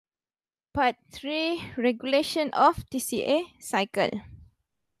Part 3, regulation of TCA cycle.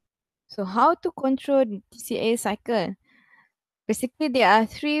 So how to control the TCA cycle? Basically, there are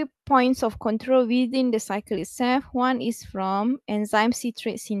 3 points of control within the cycle itself. One is from enzyme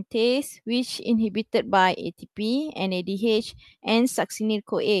citrate synthase, which inhibited by ATP, NADH, and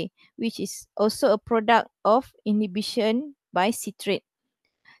succinyl-CoA, which is also a product of inhibition by citrate.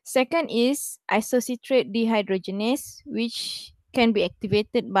 Second is isocitrate dehydrogenase, which can be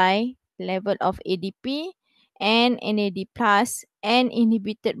activated by level of ADP and NAD plus and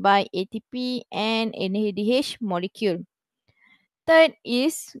inhibited by ATP and NADH molecule. Third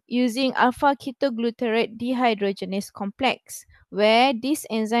is using alpha ketoglutarate dehydrogenase complex, where this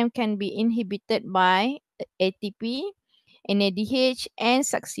enzyme can be inhibited by ATP, NADH, and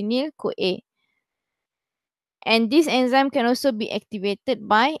succinyl-CoA. And this enzyme can also be activated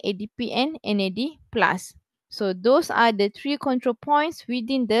by ADP and NAD+. So those are the 3 control points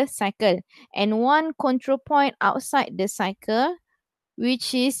within the cycle. And one control point outside the cycle,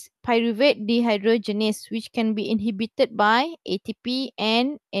 which is pyruvate dehydrogenase, which can be inhibited by ATP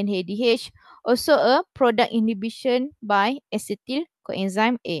and NADH, also a product inhibition by acetyl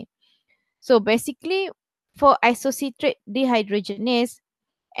coenzyme A. So basically, for isocitrate dehydrogenase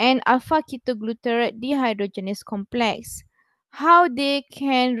and alpha ketoglutarate dehydrogenase complex, how they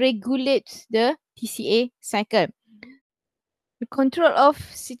can regulate the TCA cycle. The control of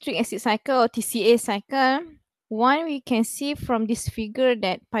citric acid cycle or TCA cycle, one we can see from this figure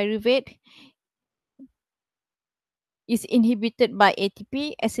that pyruvate is inhibited by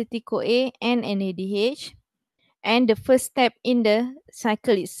ATP, acetyl-CoA, and NADH. And the first step in the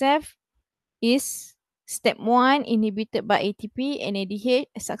cycle itself is step 1, inhibited by ATP, NADH,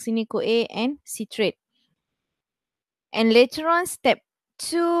 succinyl-CoA, and citrate. And later on, step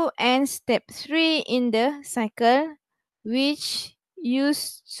 2 and step 3 in the cycle, which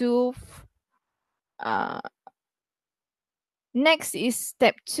used to next is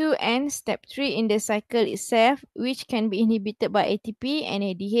step 2 and step 3 in the cycle itself, which can be inhibited by ATP,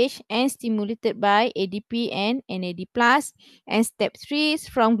 NADH, and stimulated by ADP and NAD+. And step 3 is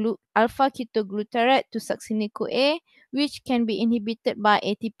from alpha ketoglutarate to succinyl-CoA, which can be inhibited by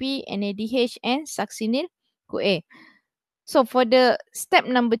ATP, NADH, and succinyl-CoA. So for the step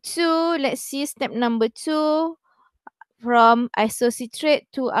number 2, let's see step number 2 from isocitrate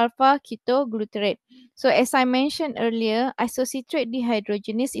to alpha ketoglutarate. So as I mentioned earlier, isocitrate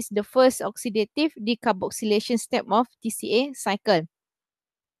dehydrogenase is the first oxidative decarboxylation step of TCA cycle.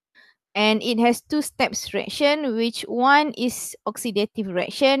 And it has 2 steps reaction, which one is oxidative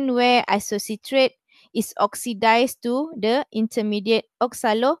reaction where isocitrate is oxidized to the intermediate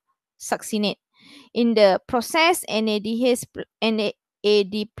oxalosuccinate. In the process, NAD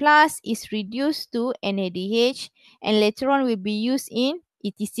plus is reduced to NADH and later on will be used in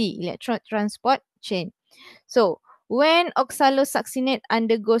ETC, electron transport chain. So when oxalosuccinate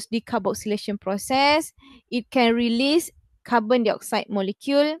undergoes decarboxylation process, it can release carbon dioxide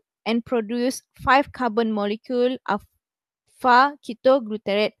molecule and produce 5 carbon molecule alpha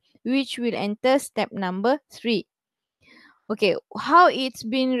ketoglutarate, which will enter step number 3. Okay, how it's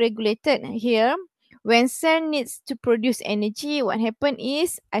been regulated here? When cell needs to produce energy, what happens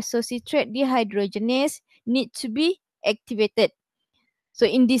is isocitrate dehydrogenase need to be activated. So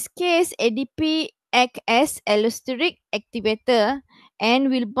in this case, ADP act as allosteric activator and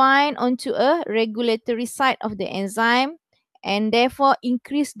will bind onto a regulatory site of the enzyme and therefore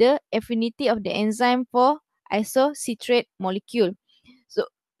increase the affinity of the enzyme for isocitrate molecule.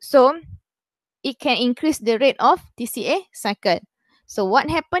 So it can increase the rate of TCA cycle. So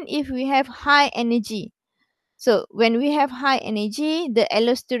what happens if we have high energy? So when we have high energy, the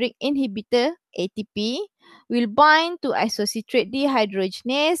allosteric inhibitor ATP will bind to isocitrate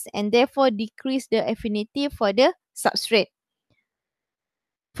dehydrogenase and therefore decrease the affinity for the substrate.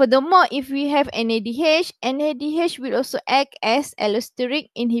 Furthermore, if we have NADH, NADH will also act as allosteric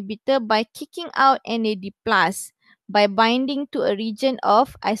inhibitor by kicking out NAD+ by binding to a region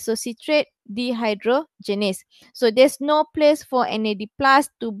of isocitrate dehydrogenase. So there's no place for NAD+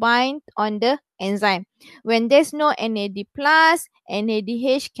 to bind on the enzyme. When there's no NAD+,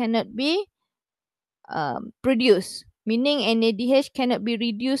 NADH cannot be produced, meaning NADH cannot be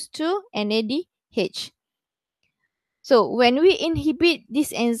reduced to NADH. So when we inhibit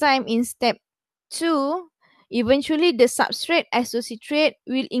this enzyme in step 2, eventually the substrate isocitrate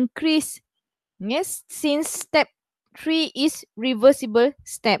will increase. Yes, since step 3 is reversible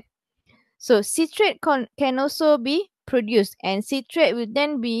step. So citrate can also be produced and citrate will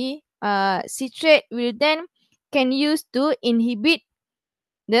then can use to inhibit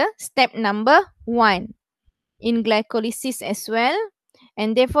the step number 1 in glycolysis as well.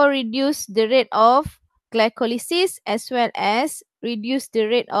 and therefore reduce the rate of glycolysis as well as reduce the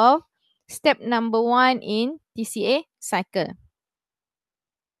rate of step number 1 in TCA cycle.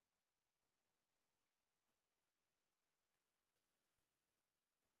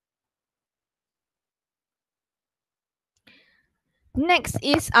 Next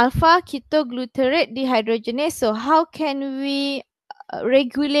is alpha ketoglutarate dehydrogenase. So how can we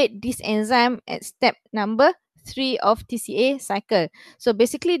regulate this enzyme at step number 3 of TCA cycle? So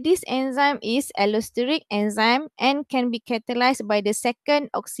basically this enzyme is allosteric enzyme and can be catalyzed by the second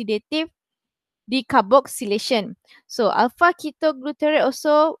oxidative decarboxylation. So alpha ketoglutarate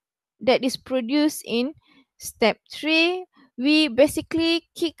also that is produced in step 3, we basically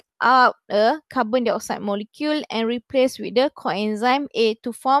kick out a carbon dioxide molecule and replace with the coenzyme A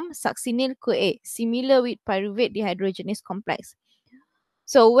to form succinyl-CoA, similar with pyruvate dehydrogenase complex.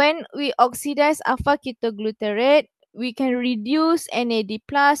 So when we oxidize alpha ketoglutarate, we can reduce NAD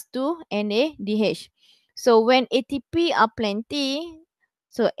plus to NADH. So when ATP are plenty,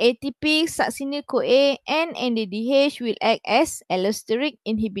 so ATP, succinyl-CoA and NADH will act as allosteric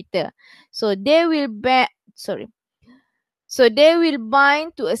inhibitor. So they will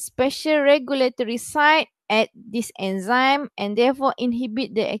bind to a special regulatory site at this enzyme and therefore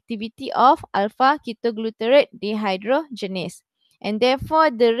inhibit the activity of alpha ketoglutarate dehydrogenase. And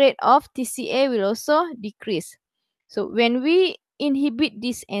therefore the rate of TCA will also decrease. So when we inhibit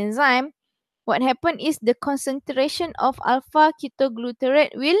this enzyme, what happens is the concentration of alpha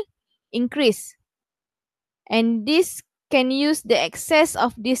ketoglutarate will increase. And this can use the excess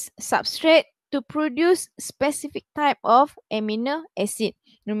of this substrate to produce specific type of amino acid.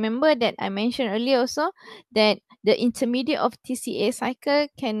 Remember that I mentioned earlier also that the intermediate of TCA cycle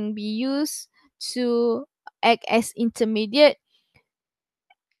can be used to act as intermediate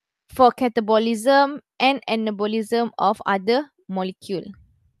for catabolism and anabolism of other molecule.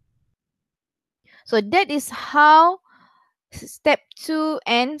 So that is how step 2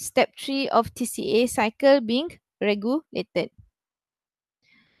 and step 3 of TCA cycle being regulated.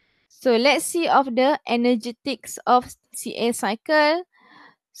 So let's see of the energetics of TCA cycle.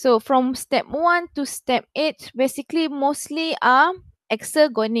 So from step 1 to step 8 basically mostly are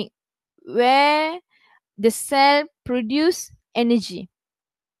exergonic, where the cell produce energy.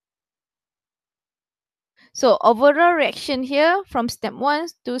 So overall reaction here from step 1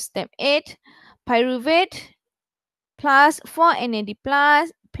 to step 8, pyruvate plus 4 NAD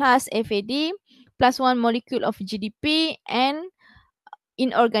plus FAD plus 1 molecule of GDP and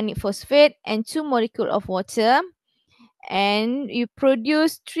inorganic phosphate and 2 molecule of water, and you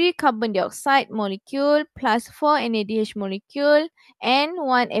produce 3 carbon dioxide molecule plus 4 NADH molecule and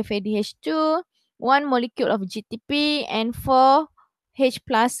 1 FADH2, 1 molecule of GTP and 4 H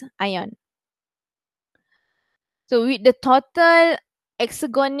plus ion. So with the total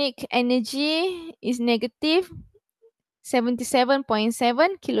exergonic energy is negative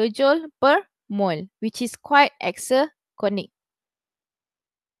 77.7 kilojoule per mole, which is quite exergonic.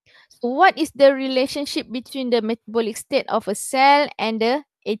 So what is the relationship between the metabolic state of a cell and the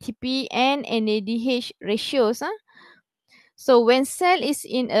ATP and NADH ratios? So when cell is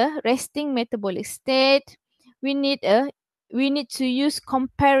in a resting metabolic state, we need to use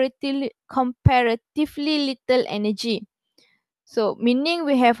comparatively little energy. So meaning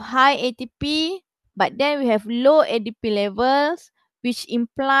we have high ATP, but then we have low ADP levels, which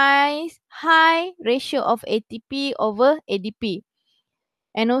implies high ratio of ATP over ADP.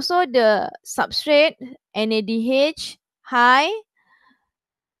 And also the substrate NADH high.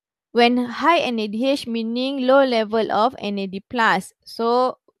 When high NADH meaning low level of NAD+.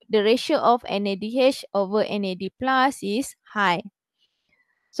 So the ratio of NADH over NAD+ is high.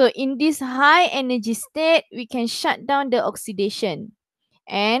 So in this high energy state, we can shut down the oxidation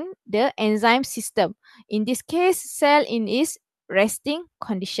and the enzyme system. In this case, cell in its resting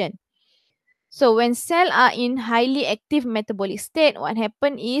condition. So when cells are in highly active metabolic state, what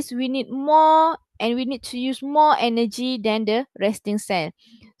happens is we need more and we need to use more energy than the resting cell.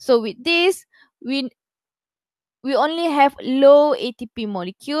 So with this, we only have low ATP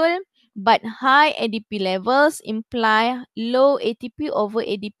molecule, but high ADP levels imply low ATP over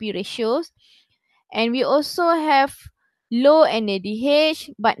ADP ratios. And we also have low NADH,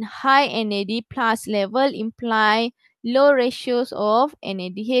 but high NAD plus level imply low ratios of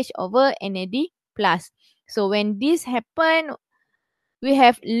NADH over NAD plus. So when this happen, we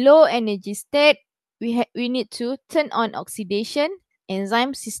have low energy state. We need to turn on oxidation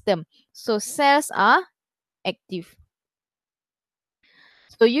enzyme system. So cells are active.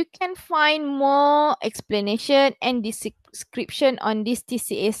 So you can find more explanation and description on this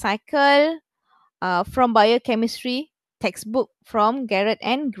TCA cycle from biochemistry textbook from Garrett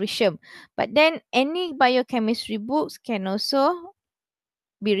and Grisham. But then any biochemistry books can also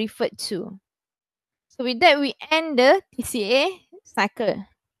be referred to. So with that, we end the TCA cycle.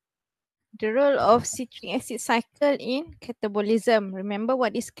 The role of citric acid cycle in catabolism. Remember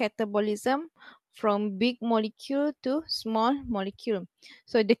what is catabolism? From big molecule to small molecule.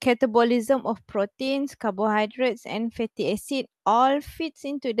 So the catabolism of proteins, carbohydrates and fatty acid all fits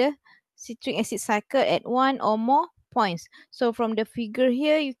into the citric acid cycle at one or more points. So from the figure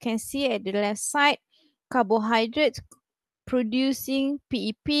here, you can see at the left side, carbohydrates producing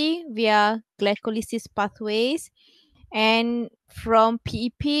PEP via glycolysis pathways and from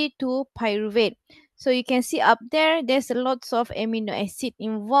PEP to pyruvate. So you can see up there, there's a lots of amino acid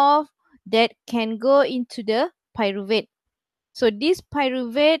involved that can go into the pyruvate. So this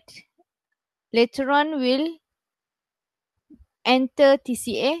pyruvate later on will enter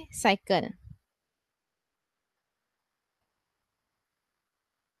TCA cycle.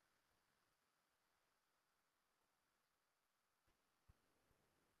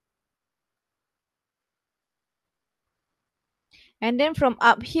 And then from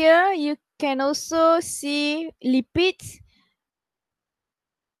up here, you can also see lipids.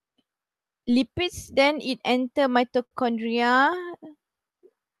 Lipids, then it enter mitochondria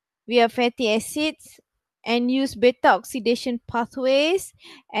via fatty acids and use beta oxidation pathways,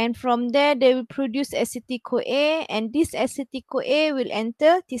 and from there they will produce acetyl CoA, and this acetyl CoA will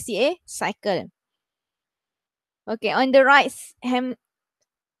enter TCA cycle. Okay, on the right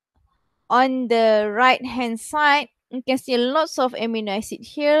hand side, you can see lots of amino acid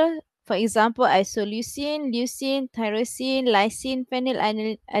here. For example, isoleucine, leucine, tyrosine, lysine,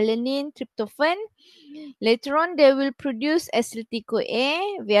 phenylalanine, tryptophan. Later on, they will produce acetyl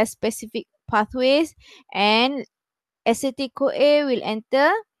CoA via specific pathways, and acetyl CoA will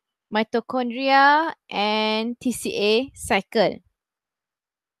enter mitochondria and TCA cycle.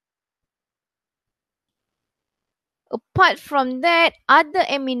 Apart from that, other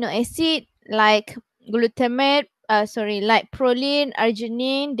amino acid like like proline,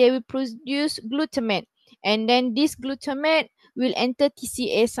 arginine, they will produce glutamate, and then this glutamate will enter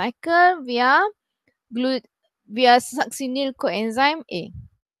TCA cycle via succinyl coenzyme A.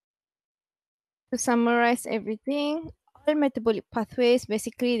 To summarize everything, all metabolic pathways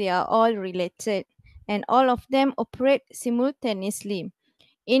basically they are all related and all of them operate simultaneously.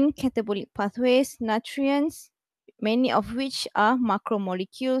 In catabolic pathways, nutrients, many of which are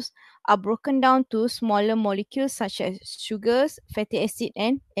macromolecules, are broken down to smaller molecules such as sugars, fatty acid,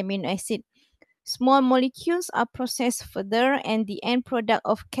 and amino acid. Small molecules are processed further, and the end product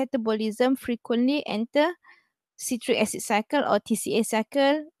of catabolism frequently enter citric acid cycle or TCA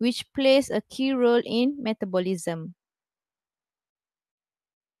cycle, which plays a key role in metabolism.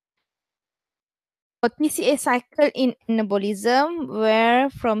 For TCA cycle in anabolism,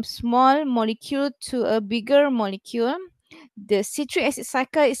 where from small molecule to a bigger molecule, the citric acid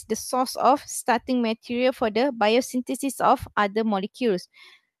cycle is the source of starting material for the biosynthesis of other molecules.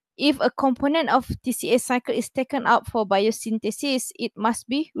 If a component of TCA cycle is taken out for biosynthesis, it must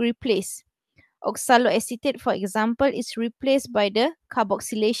be replaced. Oxaloacetate, for example, is replaced by the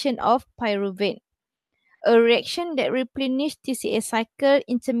carboxylation of pyruvate. A reaction that replenishes TCA cycle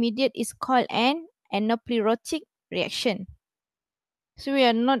intermediate is called an anaplerotic reaction. So we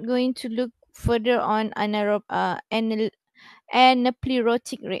are not going to look further on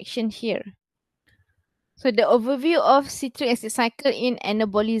anaplerotic reaction here. So the overview of citric acid cycle in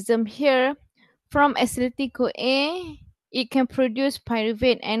anabolism here, from acetyl CoA, it can produce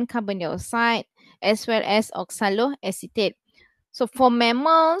pyruvate and carbon dioxide as well as oxaloacetate. So for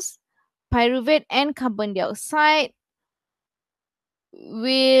mammals, pyruvate and carbon dioxide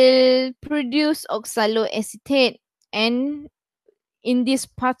will produce oxaloacetate, and in this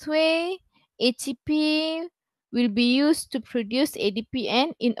pathway, ATP will be used to produce ADP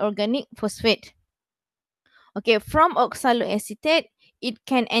and inorganic phosphate. Okay, from oxaloacetate, it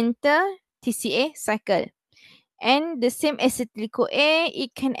can enter TCA cycle. And the same acetyl CoA,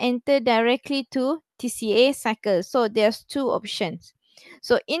 it can enter directly to TCA cycle. So there's two options.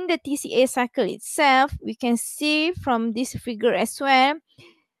 So in the TCA cycle itself, we can see from this figure as well,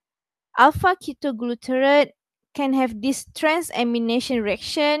 alpha ketoglutarate can have this transamination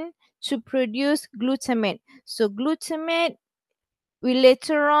reaction to produce glutamate. So glutamate will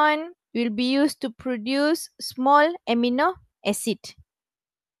later on will be used to produce small amino acid.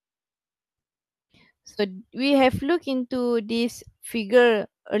 So we have looked into this figure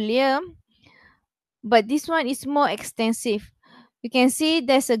earlier, but this one is more extensive. You can see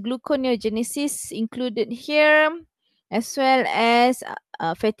there's a gluconeogenesis included here, as well as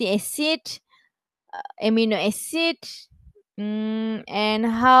fatty acid, amino acid, and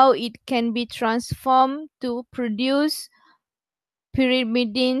how it can be transformed to produce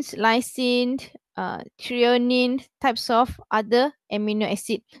pyrimidines, lysine, threonine, types of other amino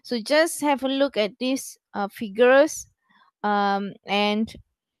acid. So just have a look at these figures, and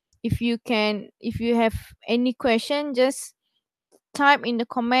if you have any question, just type in the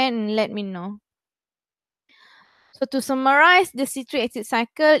comment and let me know. So to summarize the citric acid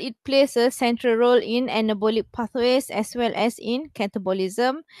cycle, it plays a central role in anabolic pathways as well as in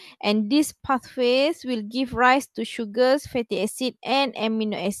catabolism. And these pathways will give rise to sugars, fatty acid, and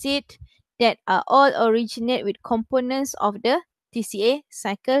amino acid that are all originate with components of the TCA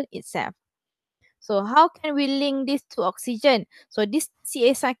cycle itself. So how can we link this to oxygen? So this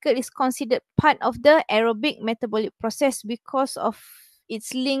CA cycle is considered part of the aerobic metabolic process because of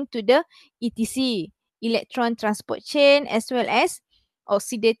its link to the ETC, electron transport chain, as well as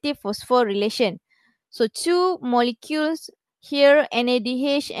oxidative phosphorylation. So two molecules here,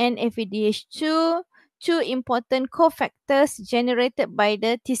 NADH and FADH2, two important cofactors generated by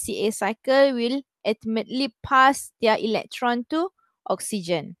the TCA cycle will ultimately pass their electron to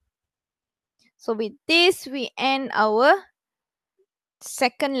oxygen. So with this, we end our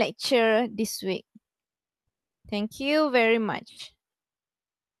second lecture this week. Thank you very much.